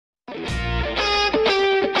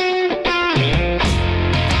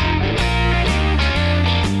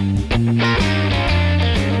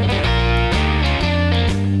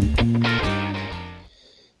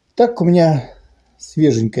Так, у меня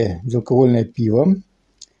свеженькое безалкогольное пиво.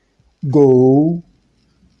 Go.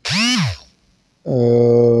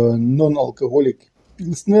 Non-alcoholic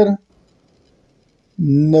pilsner.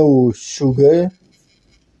 No sugar.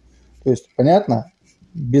 То есть, понятно?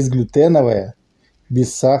 Безглютеновое,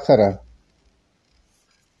 без сахара.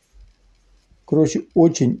 Короче,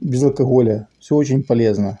 очень без алкоголя. Все очень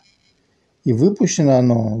полезно. И выпущено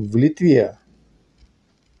оно в Литве.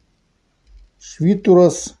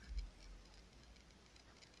 Švyturys-Utenos.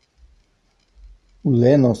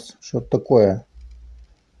 Что-то такое.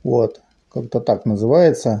 Вот. Как-то так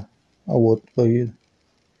называется. А вот.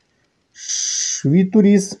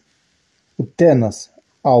 Švyturys-Utenos.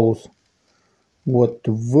 Алус. Вот.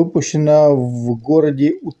 Выпущено в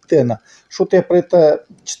городе Утена. Что-то я про это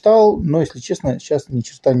читал, но, если честно, сейчас ни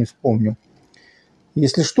черта не вспомню.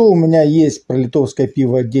 Если что, у меня есть про литовское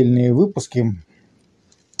пиво отдельные выпуски.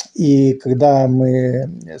 И когда мы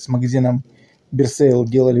с магазином Берсейл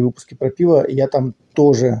делали выпуски про пиво, я там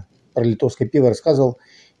тоже про литовское пиво рассказывал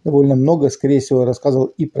довольно много. Скорее всего, рассказывал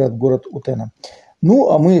и про город Утена. Ну,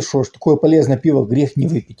 а мы что ж, такое полезное пиво грех не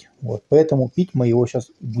выпить. Вот, поэтому пить мы его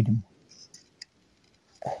сейчас будем.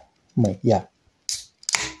 Я.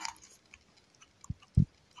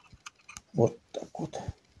 Вот так вот.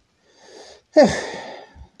 Эх,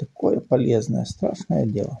 такое полезное, страшное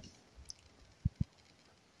дело.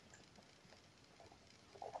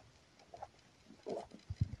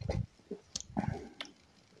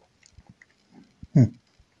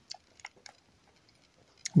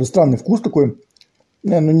 Странный вкус такой.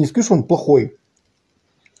 Ну, не скажу, что он плохой.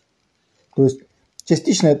 То есть,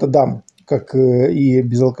 частично это да, как и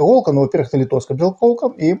безалкоголка. Но, во-первых, это литовская безалкоголка.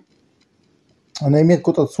 И она имеет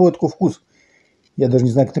какой-то свой такой вкус. Я даже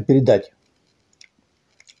не знаю, как это передать.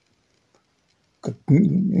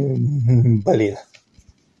 Блин.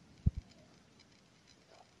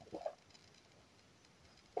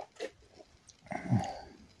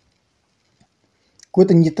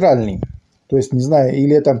 Какой-то нейтральный. То есть, не знаю,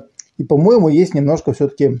 или это... И, по-моему, есть немножко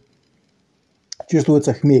все-таки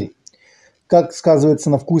чувствуется хмель. Как сказывается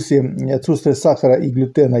на вкусе отсутствие сахара и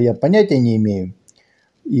глютена, я понятия не имею.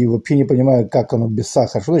 И вообще не понимаю, как оно без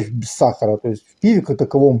сахара. Что значит без сахара? То есть, в пиве как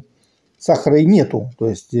таковом сахара и нету. То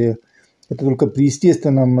есть, это только при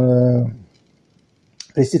естественной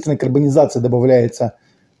карбонизации добавляется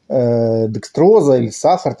декстроза или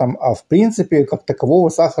сахар там. А в принципе, как такового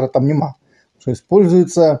сахара там нема. Что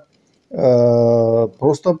используется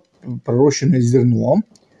просто пророщенное зерно,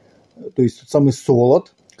 то есть тот самый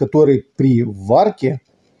солод, который при варке,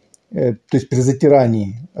 то есть при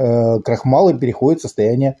затирании крахмала переходит в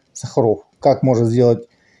состояние сахаров. Как можно сделать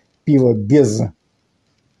пиво без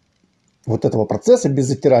вот этого процесса, без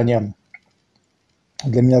затирания,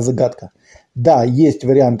 для меня загадка. Да, есть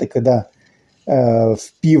варианты, когда в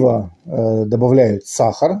пиво добавляют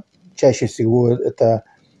сахар, чаще всего это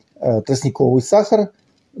тростниковый сахар,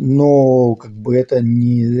 но как бы это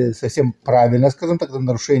не совсем правильно, скажем так, это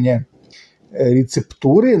нарушение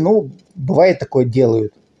рецептуры. Ну, бывает такое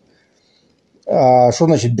делают. А что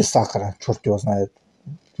значит без сахара? Черт его знает.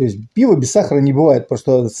 То есть пиво без сахара не бывает,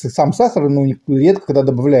 просто сам сахар, ну, редко когда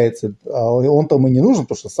добавляется. А он там и не нужен,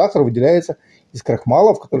 потому что сахар выделяется из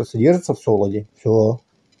крахмалов, которые содержатся в солоде. Все.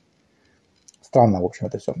 Странно, в общем,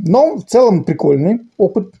 это все. Но в целом прикольный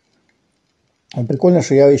опыт. Прикольно,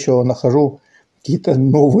 что я еще нахожу какие-то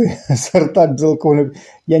новые сорта безалкогольного.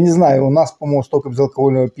 Я не знаю, у нас, по-моему, столько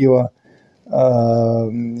безалкогольного пива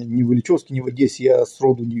ни в Ильичевске, ни в Одессе я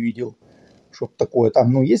сроду не видел. Что-то такое.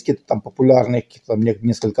 Там, ну, есть какие-то там популярные, какие-то там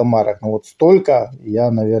несколько марок, но вот столько я,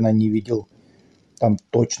 наверное, не видел там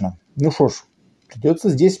точно. Ну что ж, придется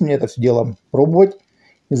здесь мне это все дело пробовать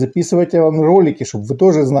и записывать вам ролики, чтобы вы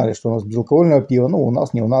тоже знали, что у нас безалкогольного пива, ну, у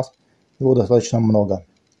нас, не у нас, его достаточно много.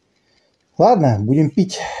 Ладно, будем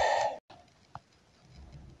пить.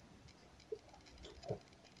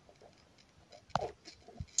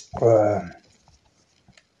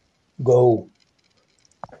 Go.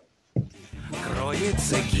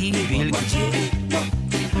 Кроется гибель где?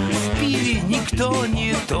 В пиве никто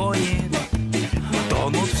не тонет,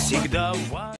 тонут всегда в...